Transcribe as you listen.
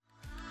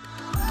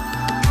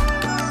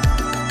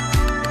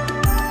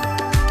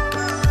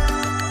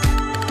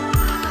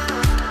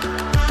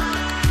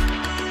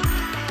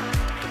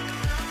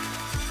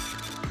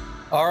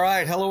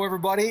right. Hello,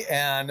 everybody.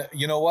 And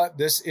you know what?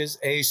 This is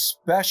a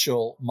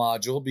special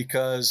module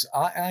because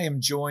I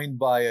am joined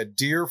by a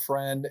dear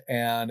friend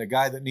and a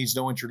guy that needs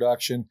no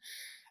introduction,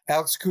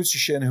 Alex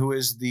Kutsishin, who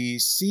is the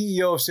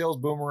CEO of Sales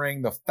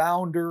Boomerang, the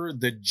founder,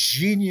 the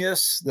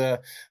genius,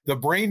 the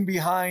brain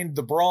behind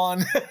the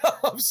brawn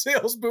of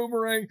Sales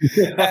Boomerang,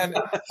 and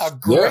a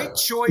great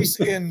choice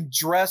in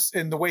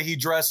the way he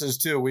dresses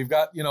too. We've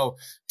got,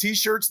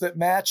 t-shirts that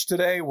match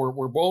today.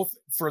 We're both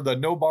for the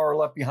No Borrower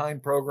Left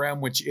Behind program,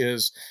 which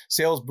is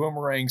Sales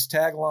Boomerang's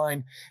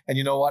tagline. And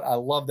you know what? I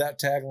love that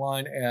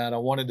tagline. And I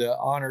wanted to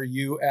honor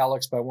you,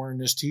 Alex, by wearing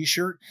this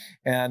t-shirt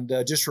and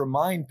just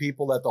remind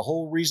people that the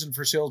whole reason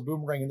for Sales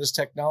Boomerang and this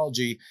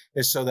technology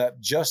is so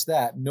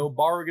that no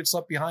borrower gets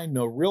left behind,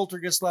 no realtor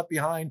gets left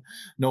behind,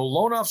 no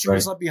loan officer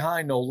gets left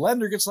behind, no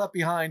lender gets left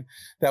behind,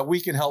 that we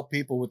can help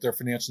people with their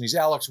financial needs.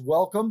 Alex,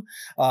 welcome.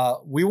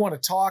 We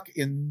want to talk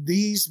in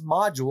these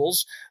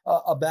modules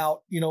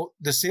about,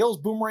 the Sales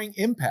Boomerang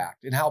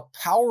impact and how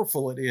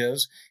powerful it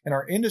is in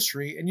our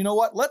industry. And you know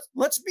what?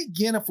 Let's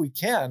begin, if we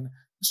can.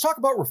 Let's talk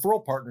about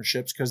referral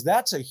partnerships, because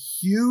that's a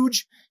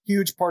huge,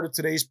 huge part of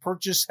today's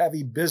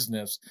purchase-heavy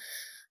business.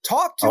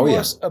 Talk to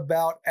us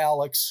about,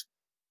 Alex,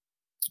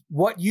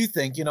 what you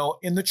think.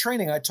 In the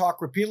training, I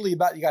talk repeatedly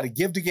about you got to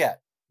give to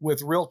get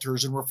with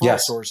realtors and referral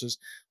sources.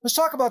 Let's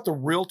talk about the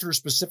realtor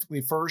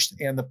specifically first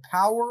and the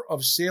power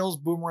of Sales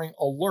Boomerang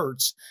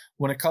alerts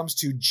when it comes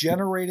to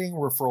generating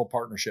referral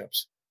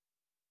partnerships.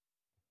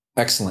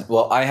 Excellent.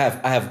 Well, I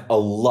have a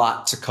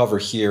lot to cover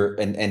here,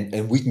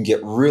 and we can get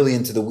really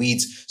into the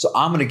weeds. So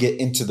I'm going to get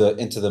into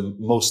the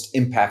most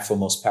impactful,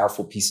 most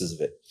powerful pieces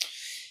of it.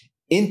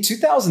 In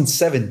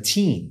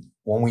 2017,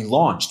 when we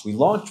launched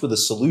with a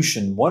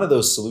solution. One of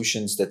those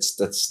solutions that's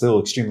still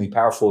extremely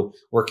powerful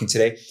working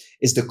today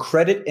is the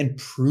credit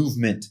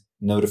improvement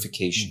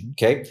notification.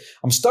 Okay.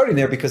 I'm starting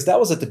there because that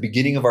was at the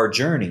beginning of our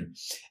journey.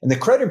 And the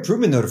credit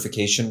improvement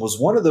notification was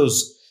one of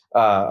those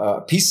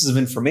pieces of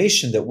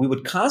information that we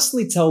would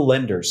constantly tell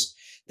lenders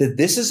that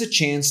this is a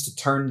chance to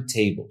turn the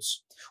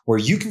tables, where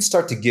you can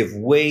start to give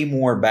way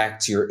more back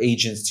to your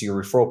agents, to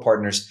your referral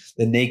partners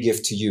than they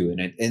give to you. And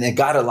it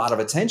got a lot of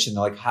attention.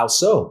 They're like, how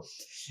so?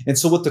 And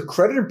so what the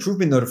credit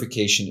improvement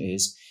notification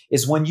is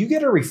when you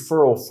get a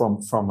referral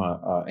from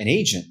an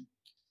agent,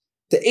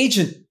 the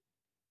agent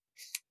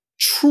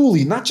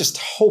truly not just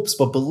hopes,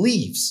 but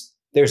believes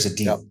there's a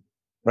deal,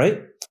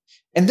 right?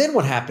 And then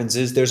what happens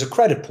is there's a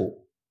credit pool.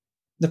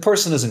 The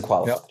person isn't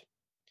qualified.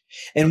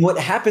 And what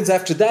happens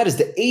after that is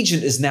the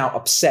agent is now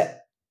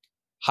upset.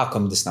 How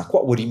come this not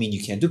qualified? What do you mean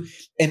you can't do?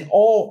 And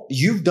all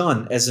you've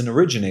done as an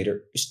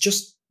originator is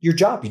just your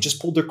job. You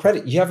just pulled their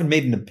credit. You haven't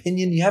made an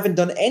opinion. You haven't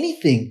done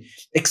anything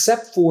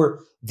except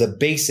for the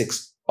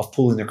basics of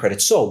pulling their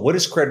credit. So what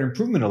is credit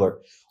improvement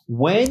alert?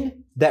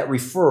 When that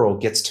referral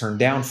gets turned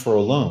down for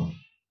a loan,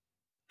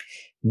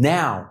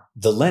 now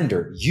the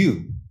lender,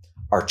 you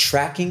are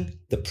tracking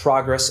the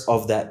progress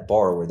of that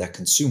borrower, that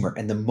consumer.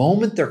 And the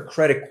moment they're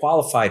credit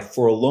qualified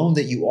for a loan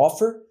that you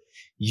offer,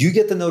 you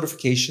get the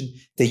notification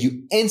that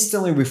you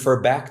instantly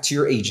refer back to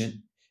your agent.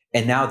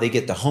 And now they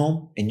get the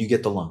home and you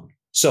get the loan.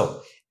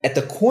 So at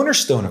the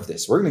cornerstone of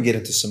this, we're going to get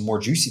into some more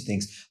juicy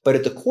things, but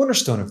at the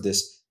cornerstone of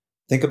this,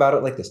 think about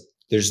it like this.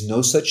 There's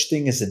no such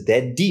thing as a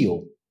dead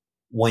deal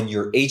when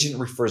your agent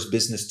refers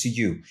business to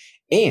you.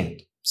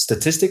 And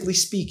statistically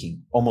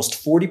speaking, almost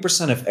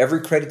 40% of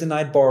every credit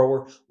denied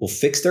borrower will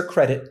fix their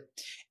credit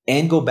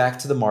and go back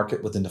to the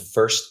market within the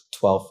first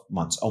 12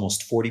 months,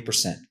 almost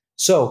 40%.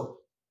 So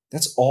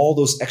that's all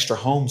those extra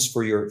homes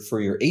for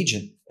your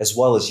agent as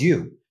well as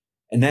you.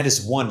 And that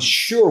is one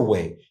sure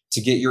way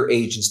to get your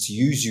agents to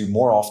use you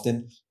more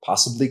often,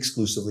 possibly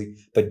exclusively,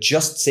 but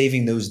just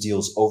saving those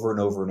deals over and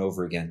over and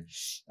over again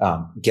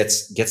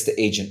gets the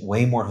agent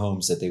way more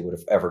homes that they would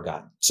have ever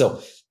gotten.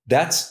 So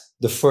that's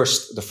the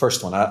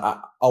first one. I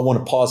want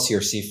to pause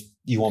here, see if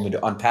you want me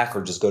to unpack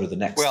or just go to the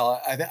next. Well,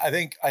 I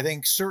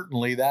think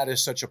certainly that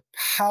is such a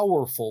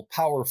powerful,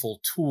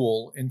 powerful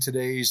tool in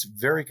today's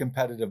very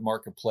competitive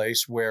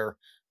marketplace, where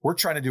we're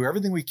trying to do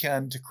everything we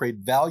can to create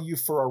value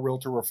for our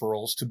realtor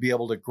referrals, to be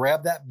able to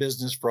grab that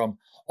business from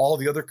all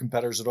the other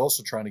competitors that are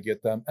also trying to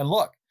get them. And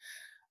look,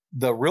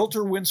 the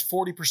realtor wins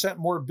 40%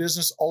 more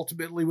business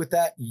ultimately with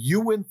that.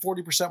 You win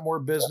 40% more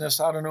business.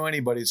 I don't know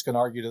anybody that's going to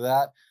argue to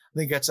that. I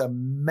think that's a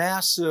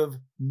massive,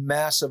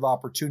 massive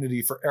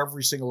opportunity for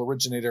every single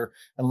originator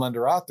and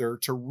lender out there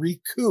to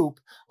recoup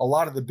a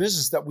lot of the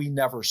business that we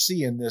never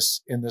see in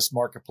this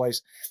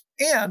marketplace.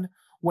 And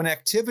when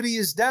activity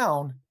is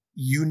down,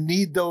 you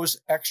need those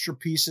extra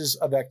pieces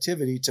of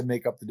activity to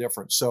make up the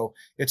difference. So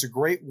it's a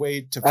great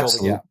way to fill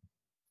the gap.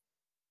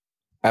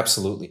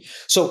 Absolutely.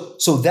 So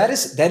that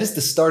is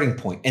the starting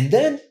point. And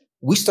then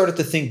we started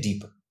to think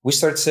deeper. We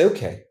started to say,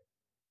 okay,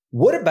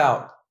 what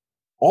about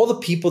all the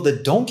people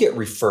that don't get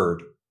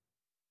referred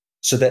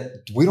so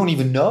that we don't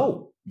even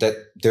know that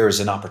there is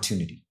an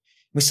opportunity?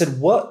 We said,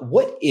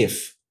 what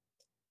if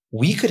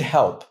we could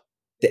help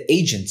the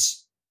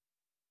agents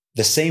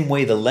the same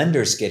way the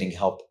lender's getting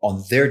help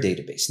on their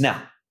database?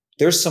 Now,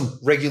 there's some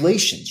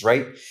regulations,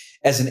 right?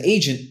 As an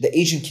agent, the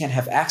agent can't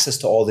have access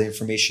to all the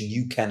information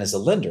you can as a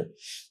lender.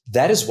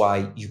 That is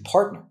why you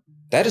partner.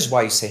 That is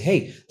why you say,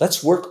 hey,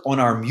 let's work on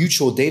our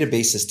mutual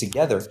databases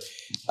together,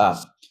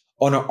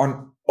 on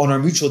our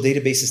mutual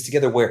databases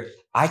together, where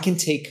I can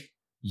take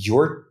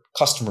your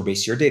customer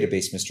base, your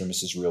database, Mr. and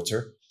Mrs.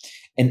 Realtor,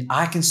 and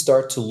I can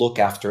start to look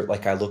after it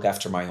like I look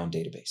after my own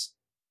database.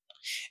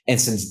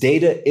 And since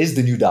data is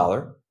the new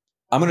dollar,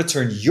 I'm going to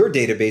turn your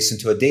database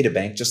into a data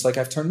bank, just like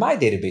I've turned my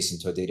database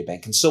into a data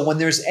bank. And so when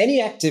there's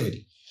any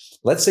activity,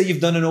 let's say you've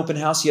done an open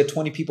house, you had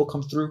 20 people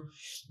come through.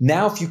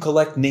 Now, if you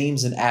collect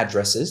names and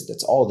addresses,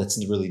 that's all that's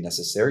really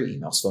necessary.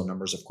 Emails, phone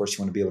numbers, of course,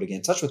 you want to be able to get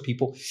in touch with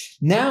people.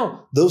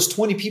 Now, those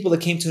 20 people that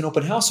came to an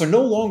open house are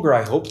no longer,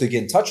 I hope, to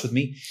get in touch with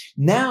me.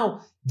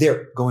 Now,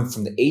 they're going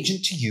from the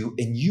agent to you,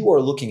 and you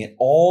are looking at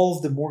all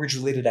of the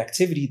mortgage-related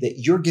activity that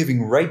you're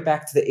giving right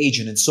back to the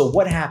agent. And so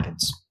what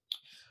happens?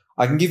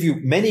 I can give you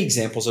many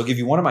examples. I'll give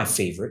you one of my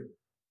favorite.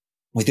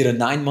 We did a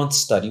 9-month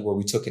study where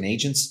we took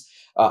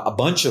a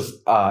bunch of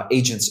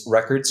agents'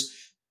 records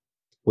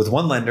with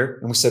one lender,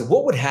 and we said,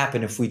 what would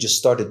happen if we just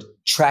started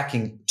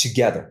tracking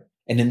together?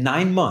 And in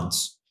 9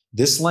 months,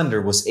 this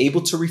lender was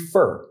able to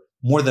refer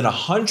more than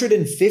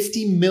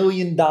 $150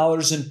 million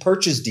in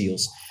purchase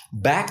deals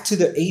back to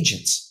their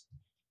agents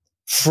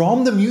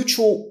from the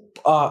mutual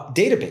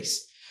database.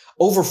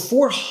 Over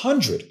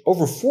 400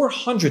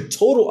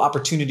 total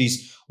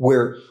opportunities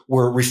were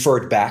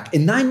referred back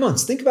in 9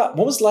 months. Think about,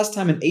 when was the last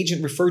time an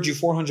agent referred you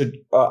 400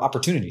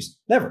 opportunities?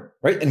 Never,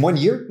 right? In 1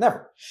 year?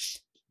 Never.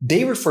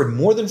 They referred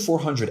more than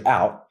 400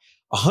 out,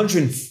 I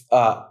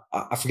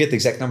forget the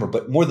exact number,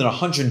 but more than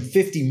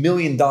 $150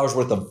 million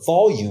worth of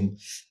volume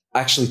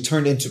actually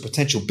turned into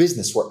potential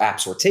business, where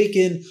apps were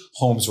taken,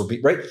 homes were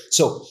right?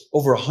 So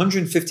over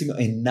 150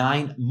 million in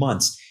 9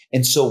 months.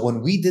 And so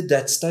when we did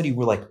that study,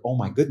 we're like, oh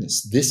my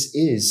goodness, this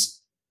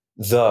is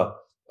the,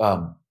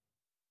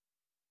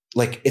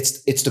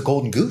 it's the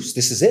golden goose.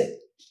 This is it.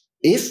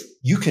 If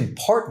you can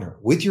partner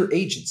with your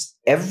agents,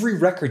 every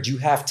record you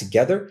have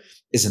together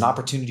is an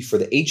opportunity for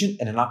the agent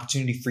and an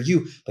opportunity for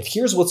you. But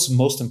here's what's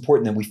most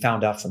important that we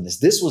found out from this.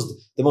 This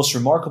was the most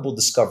remarkable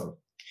discovery.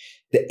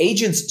 The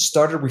agents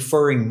started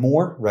referring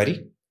more,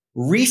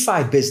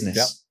 refi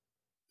business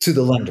to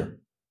the lender.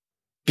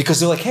 Because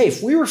they're like, hey,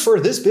 if we refer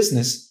this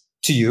business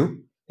to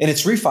you and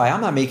it's refi,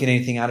 I'm not making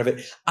anything out of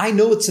it. I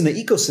know it's in the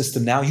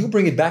ecosystem now. You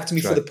bring it back to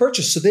me for the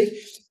purchase. So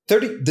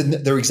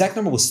their exact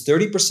number was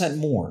 30%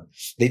 more.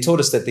 They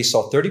told us that they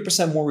saw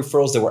 30% more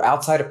referrals that were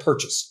outside of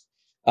purchase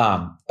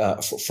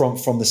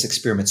from this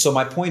experiment. So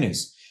my point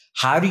is,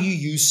 how do you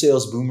use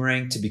Sales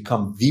Boomerang to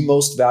become the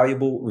most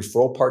valuable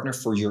referral partner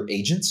for your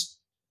agents?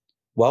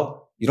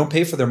 Well, you don't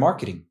pay for their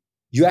marketing.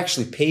 You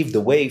actually pave the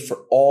way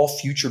for all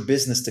future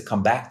business to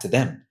come back to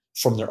them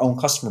from their own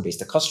customer base,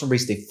 the customer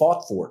base they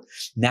fought for.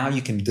 Now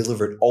you can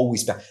deliver it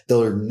always back.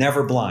 They're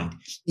never blind.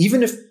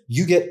 Even if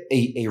you get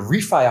a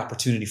refi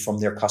opportunity from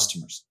their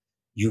customers,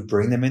 you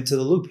bring them into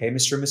the loop. Hey,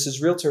 Mr. and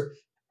Mrs. Realtor,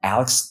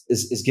 Alex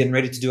is getting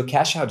ready to do a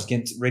cash out. He's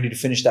getting ready to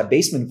finish that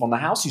basement on the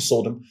house you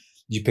sold him.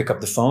 You pick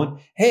up the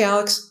phone. Hey,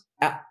 Alex,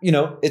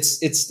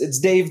 it's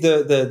Dave,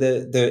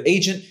 the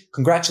agent.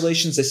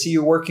 Congratulations. I see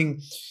you're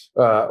working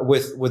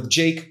with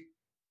Jake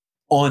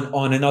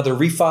on another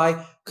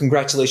refi.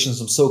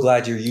 Congratulations. I'm so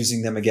glad you're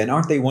using them again.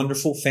 Aren't they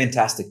wonderful?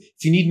 Fantastic.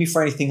 If you need me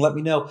for anything, let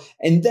me know.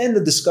 And then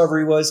the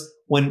discovery was,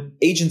 when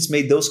agents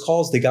made those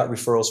calls, they got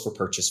referrals for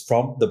purchase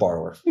from the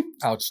borrower.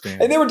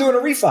 Outstanding. And they were doing a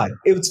refi.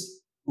 It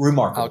was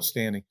remarkable.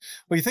 Outstanding.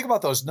 Well, you think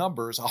about those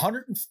numbers,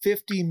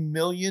 $150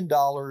 million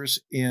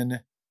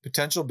in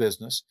potential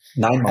business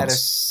 9 at a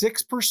months.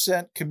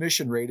 6%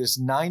 commission rate is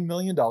 $9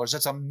 million.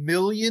 That's $1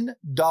 million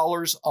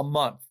a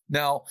month.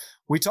 Now,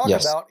 we talk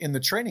about in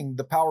the training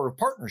the power of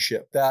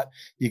partnership, that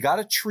you got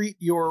to treat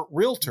your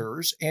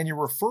realtors and your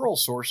referral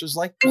sources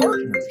like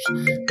partners,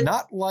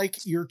 not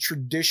like your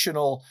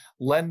traditional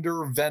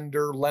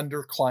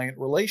lender-client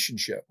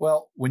relationship.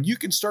 Well, when you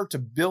can start to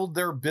build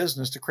their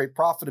business to create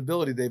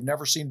profitability they've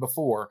never seen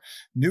before,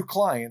 new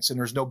clients, and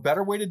there's no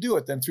better way to do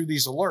it than through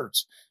these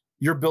alerts,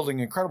 you're building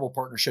incredible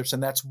partnerships.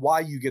 And that's why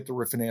you get the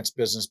refinance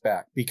business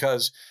back,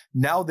 because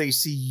now they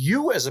see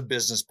you as a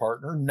business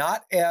partner,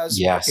 not as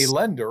a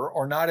lender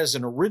or not as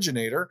an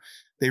originator.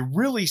 They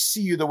really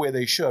see you the way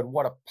they should.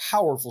 What a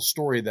powerful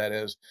story that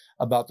is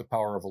about the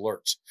power of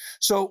alerts.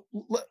 So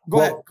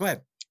go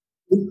ahead.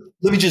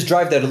 Let me just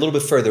drive that a little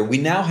bit further. We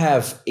now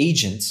have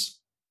agents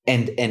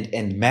and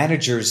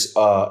managers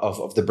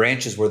of the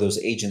branches where those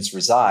agents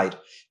reside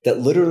that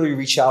literally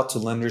reach out to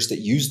lenders that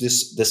use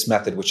this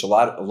method, which a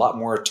lot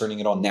more are turning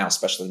it on now,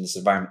 especially in this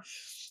environment.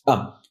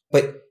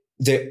 But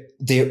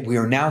we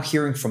are now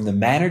hearing from the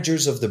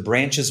managers of the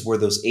branches where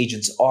those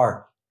agents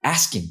are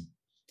asking,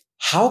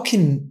 how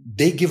can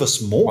they give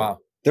us more? Wow.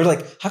 They're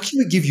like, how can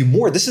we give you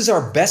more? This is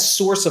our best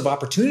source of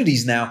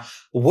opportunities now.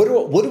 What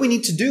do we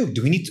need to do?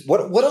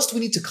 What else do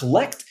we need to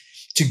collect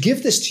to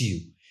give this to you?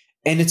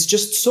 And it's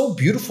just so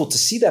beautiful to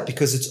see that,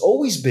 because it's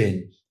always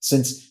been,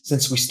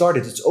 since we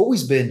started, it's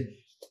always been,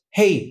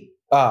 hey,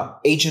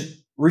 agent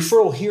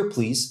referral here,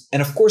 please.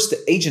 And of course, the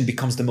agent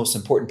becomes the most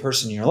important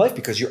person in your life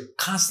because you're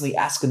constantly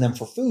asking them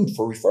for food,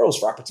 for referrals,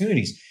 for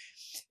opportunities.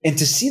 And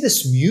to see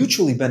this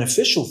mutually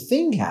beneficial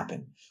thing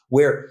happen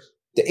where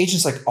the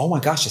agent's like, oh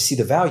my gosh, I see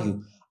the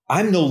value.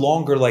 I'm no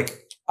longer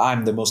like,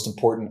 I'm the most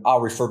important.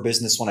 I'll refer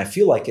business when I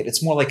feel like it.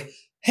 It's more like,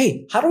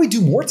 hey, how do we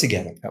do more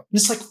together? And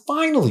it's like,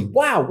 finally,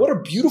 wow, what a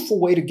beautiful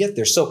way to get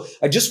there. So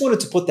I just wanted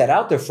to put that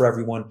out there for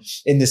everyone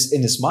in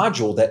this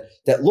module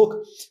that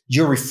look,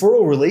 your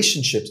referral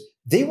relationships,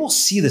 they will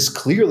see this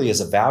clearly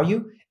as a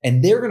value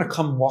and they're going to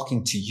come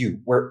walking to you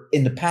where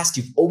in the past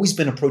you've always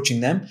been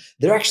approaching them.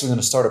 They're actually going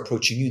to start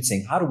approaching you and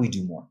saying, how do we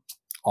do more?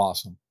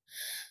 Awesome.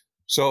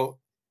 So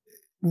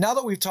now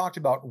that we've talked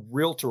about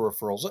realtor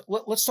referrals,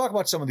 let's talk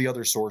about some of the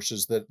other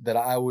sources that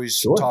I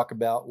always talk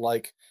about,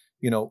 like,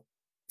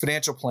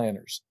 financial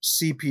planners,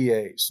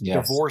 CPAs,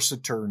 divorce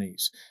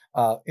attorneys,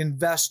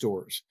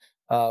 investors.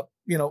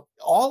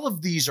 All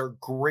of these are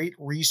great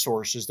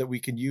resources that we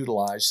can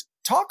utilize.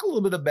 Talk a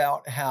little bit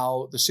about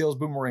how the Sales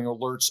Boomerang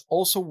alerts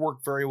also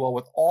work very well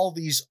with all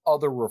these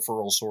other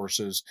referral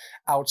sources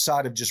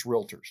outside of just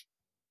realtors.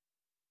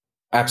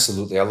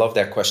 Absolutely. I love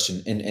that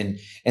question.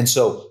 And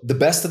so the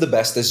best of the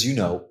best, as you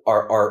know,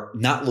 are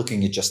not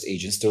looking at just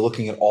agents. They're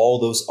looking at all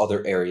those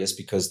other areas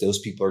because those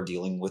people are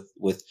dealing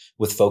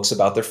with folks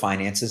about their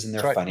finances and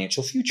their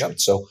financial future. Yep.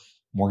 So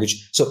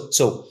mortgage.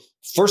 So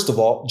first of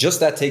all, just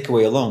that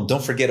takeaway alone,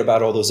 don't forget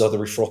about all those other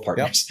referral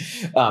partners.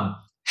 Yep.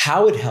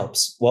 How it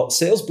helps. Well,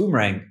 Sales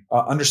Boomerang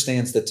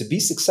understands that to be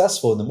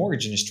successful in the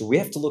mortgage industry, we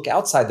have to look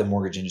outside the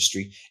mortgage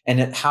industry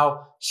and at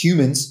how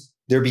humans,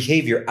 their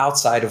behavior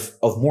outside of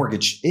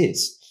mortgage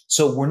is.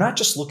 So we're not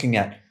just looking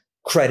at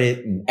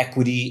credit and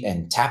equity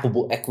and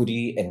tappable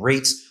equity and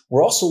rates.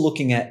 We're also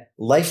looking at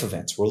life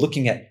events. We're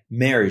looking at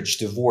marriage,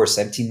 divorce,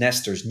 empty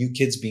nesters, new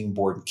kids being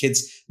born,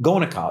 kids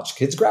going to college,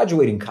 kids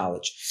graduating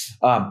college,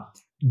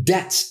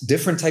 debts,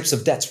 different types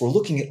of debts. We're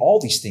looking at all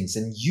these things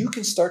and you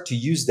can start to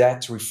use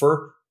that to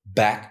refer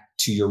back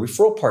to your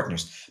referral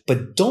partners.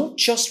 But don't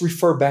just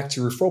refer back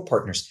to your referral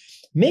partners.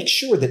 Make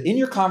sure that in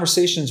your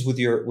conversations with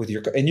your,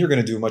 and you're going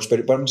to do much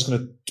better, but I'm just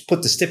going to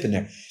put this tip in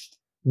there.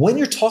 When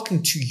you're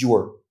talking to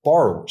your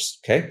borrowers,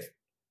 okay,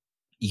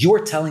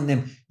 you're telling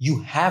them you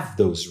have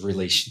those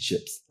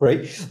relationships,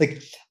 right?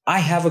 Like, I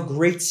have a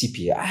great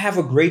CPA. I have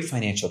a great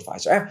financial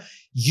advisor.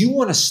 You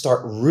want to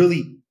start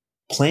really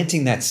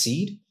planting that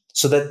seed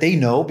so that they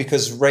know,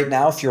 because right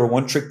now, if you're a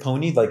one-trick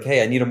pony, like,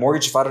 hey, I need a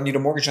mortgage. If I don't need a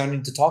mortgage, I don't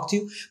need to talk to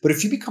you. But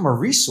if you become a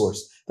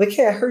resource, like,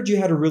 hey, I heard you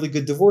had a really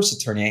good divorce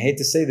attorney. I hate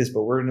to say this,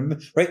 but we're in a,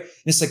 right? And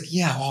it's like,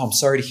 yeah, oh, I'm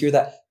sorry to hear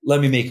that. Let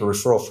me make a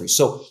referral for you.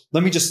 So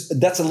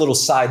that's a little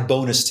side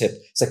bonus tip.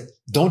 It's like,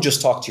 don't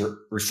just talk to your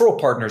referral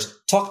partners,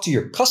 talk to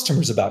your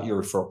customers about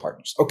your referral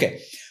partners.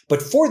 Okay.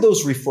 But for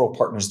those referral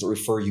partners that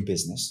refer you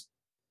business,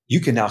 you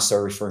can now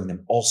start referring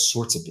them all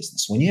sorts of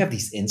business. When you have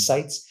these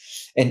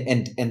insights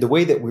and the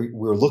way that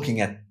we're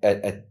looking at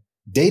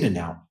data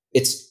now,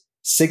 it's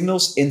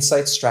signals,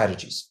 insights,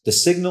 strategies. The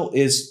signal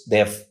is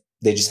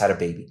they just had a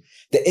baby.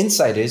 The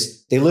insight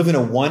is they live in a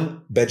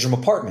 1-bedroom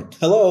apartment.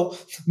 Hello,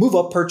 move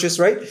up, purchase,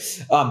 right?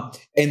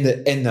 And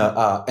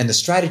the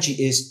strategy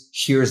is,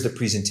 here's the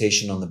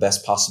presentation on the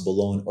best possible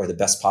loan or the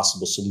best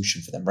possible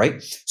solution for them,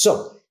 right?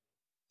 So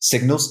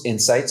signals,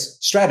 insights,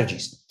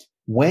 strategies.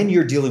 When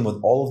you're dealing with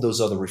all of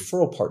those other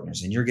referral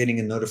partners and you're getting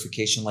a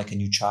notification like a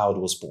new child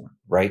was born,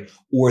 right?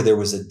 Or there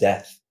was a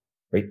death,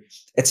 right?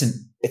 It's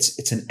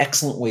an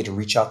excellent way to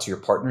reach out to your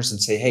partners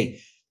and say,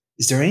 hey,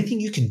 is there anything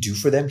you can do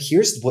for them?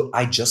 Here's what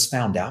I just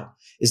found out.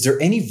 Is there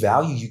any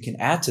value you can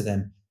add to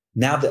them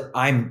now that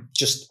I'm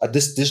just,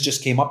 this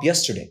just came up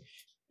yesterday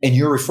and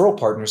your referral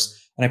partners?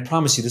 And I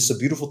promise you, this is a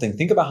beautiful thing.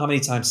 Think about how many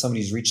times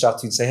somebody's reached out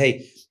to you and say,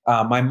 hey,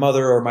 my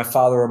mother or my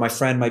father or my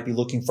friend might be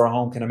looking for a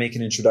home. Can I make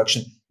an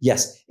introduction?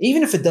 Yes.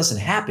 Even if it doesn't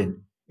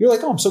happen, you're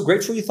like, oh, I'm so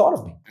grateful you thought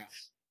of me.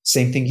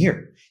 Same thing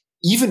here.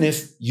 Even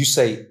if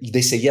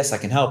they say, yes, I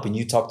can help. And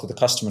you talk to the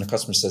customer and the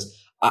customer says,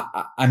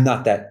 I'm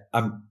not that.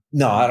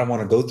 No, I don't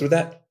want to go through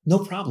that. No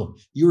problem.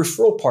 Your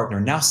referral partner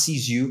now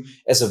sees you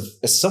as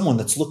someone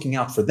that's looking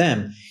out for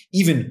them,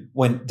 even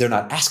when they're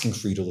not asking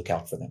for you to look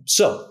out for them.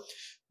 So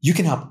you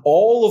can help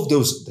all of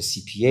those, the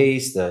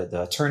CPAs,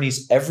 the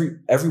attorneys,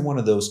 every one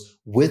of those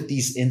with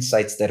these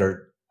insights that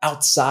are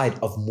outside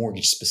of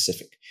mortgage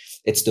specific.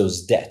 It's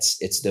those debts.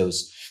 It's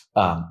those,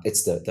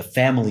 it's the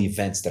family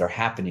events that are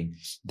happening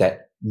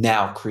that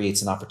now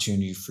creates an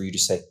opportunity for you to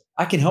say,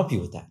 I can help you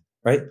with that.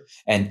 Right.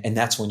 And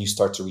that's when you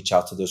start to reach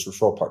out to those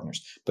referral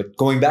partners. But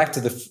going back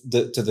to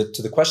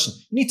the question,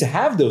 you need to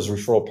have those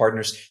referral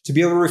partners to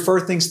be able to refer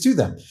things to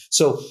them.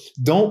 So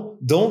don't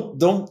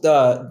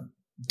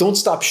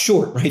stop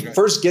short, right? Okay.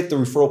 First, get the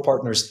referral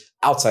partners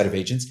outside of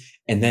agents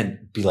and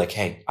then be like,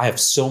 hey, I have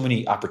so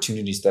many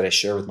opportunities that I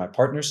share with my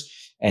partners.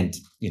 and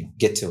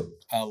get to it.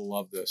 I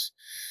love this.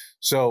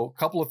 So a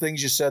couple of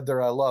things you said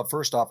there I love.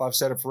 First off, I've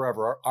said it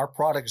forever. Our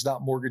product is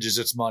not mortgages,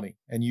 it's money.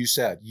 And you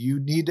said you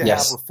need to have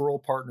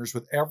referral partners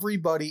with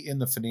everybody in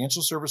the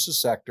financial services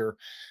sector.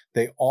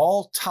 They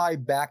all tie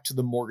back to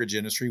the mortgage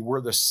industry.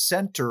 We're the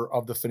center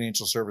of the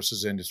financial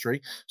services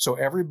industry. So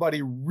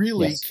everybody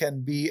really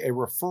can be a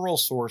referral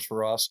source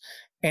for us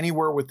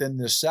anywhere within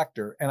this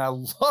sector. And I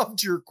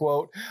loved your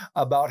quote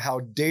about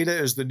how data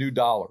is the new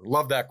dollar.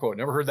 Love that quote.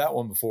 Never heard that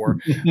one before.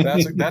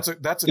 That's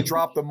a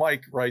drop the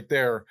mic right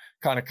there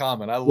kind of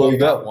comment. I love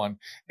that one.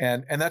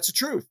 And that's the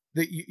truth.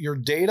 Your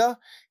data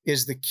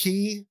is the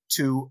key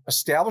to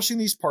establishing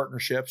these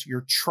partnerships.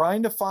 You're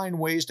trying to find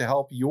ways to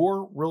help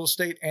your real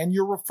estate and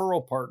your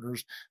referral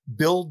partners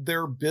build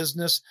their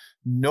business.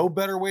 No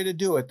better way to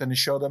do it than to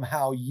show them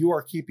how you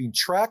are keeping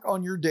track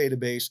on your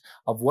database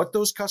of what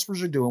those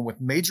customers are doing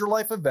with major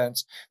life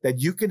events that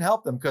you can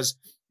help them. Because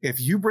if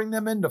you bring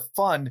them in to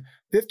fund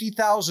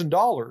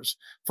 $50,000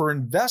 for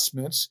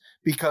investments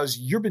because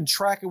you've been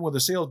tracking with a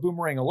Sales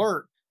Boomerang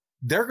alert,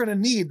 they're going to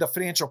need the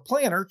financial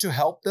planner to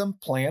help them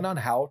plan on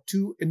how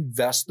to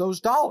invest those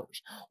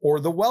dollars,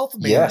 or the wealth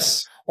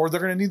manager, or they're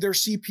going to need their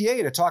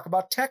CPA to talk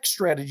about tax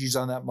strategies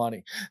on that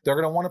money. They're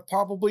going to want to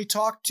probably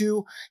talk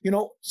to,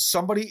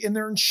 somebody in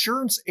their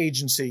insurance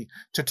agency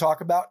to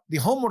talk about the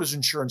homeowners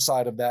insurance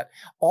side of that.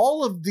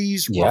 All of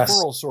these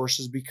referral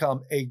sources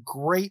become a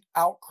great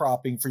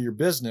outcropping for your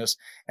business.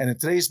 And in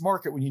today's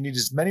market, when you need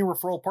as many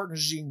referral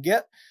partners as you can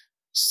get,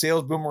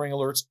 Sales Boomerang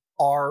alerts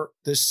are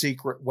the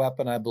secret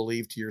weapon, I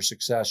believe, to your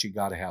success. You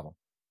got to have them.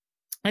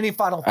 Any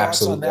final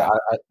thoughts on that,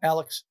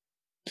 Alex?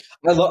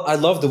 I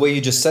love the way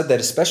you just said that,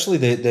 especially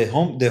the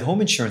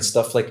home insurance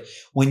stuff. Like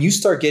when you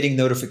start getting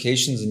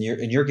notifications and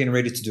you're getting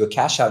ready to do a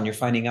cash out and you're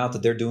finding out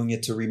that they're doing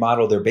it to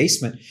remodel their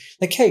basement.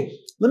 Like, hey,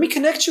 let me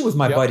connect you with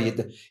my buddy.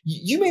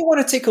 You may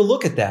want to take a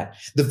look at that.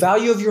 The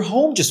value of your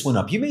home just went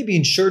up. You may be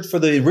insured for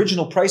the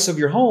original price of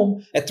your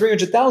home at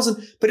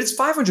 $300,000, but it's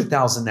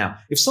 $500,000 now.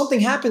 If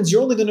something happens,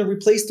 you're only going to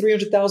replace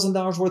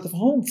 $300,000 worth of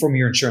home from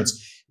your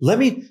insurance.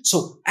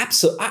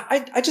 Absolutely.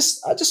 I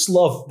just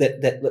love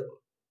that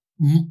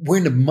we're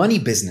in the money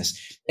business.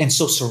 And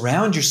so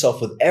surround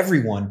yourself with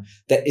everyone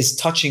that is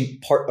touching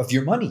part of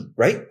your money,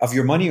 right? Of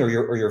your money or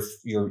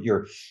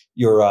your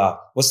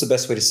what's the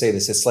best way to say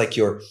this? It's like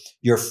your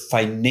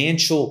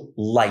financial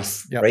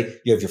life, right?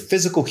 You have your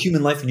physical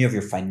human life and you have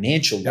your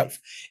financial life.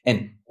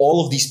 And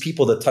all of these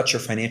people that touch your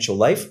financial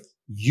life,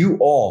 you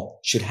all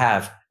should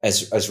have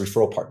as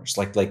referral partners.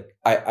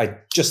 I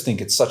just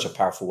think it's such a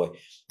powerful way.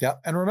 Yeah.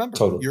 And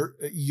remember,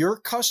 your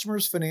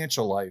customer's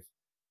financial life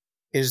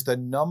is the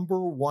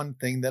number one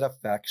thing that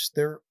affects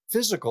their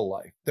physical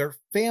life, their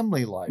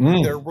family life,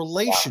 their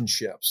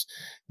relationships.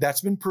 That's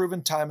been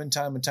proven time and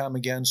time and time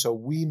again. So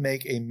we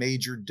make a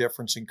major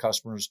difference in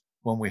customers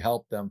when we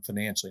help them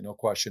financially. No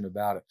question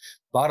about it.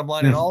 Bottom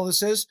line in all of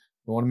this is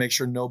we want to make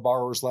sure no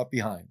borrower is left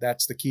behind.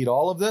 That's the key to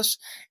all of this.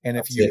 And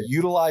if you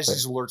utilize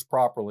these alerts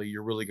properly,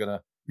 you're really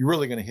gonna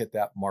hit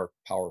that mark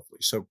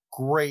powerfully. So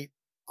great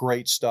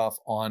stuff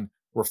on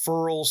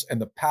referrals and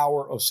the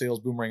power of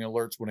Sales Boomerang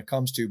alerts when it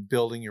comes to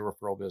building your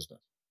referral business.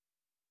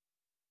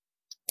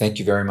 Thank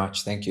you very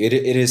much. Thank you. It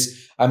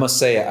is, I must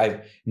say,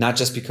 I not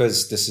just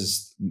because this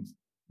is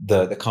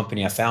the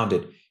company I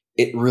founded,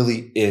 it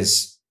really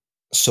is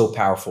so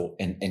powerful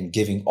in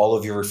giving all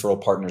of your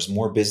referral partners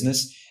more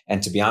business.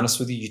 And to be honest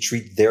with you, you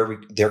treat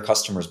their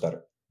customers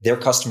better. Their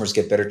customers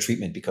get better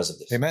treatment because of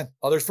this. Amen.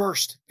 Others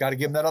first. Got to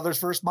give them that others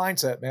first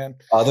mindset, man.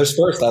 Others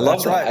first. I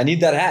love that. Right. I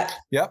need that hat.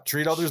 Yep.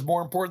 Treat others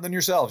more important than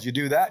yourselves. You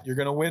do that, you're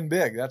going to win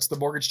big. That's the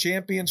Mortgage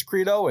Champions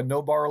credo, and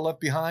no borrower left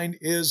behind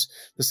is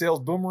the Sales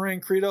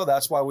Boomerang credo.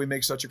 That's why we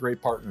make such a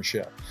great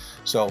partnership.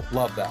 So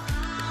love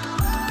that.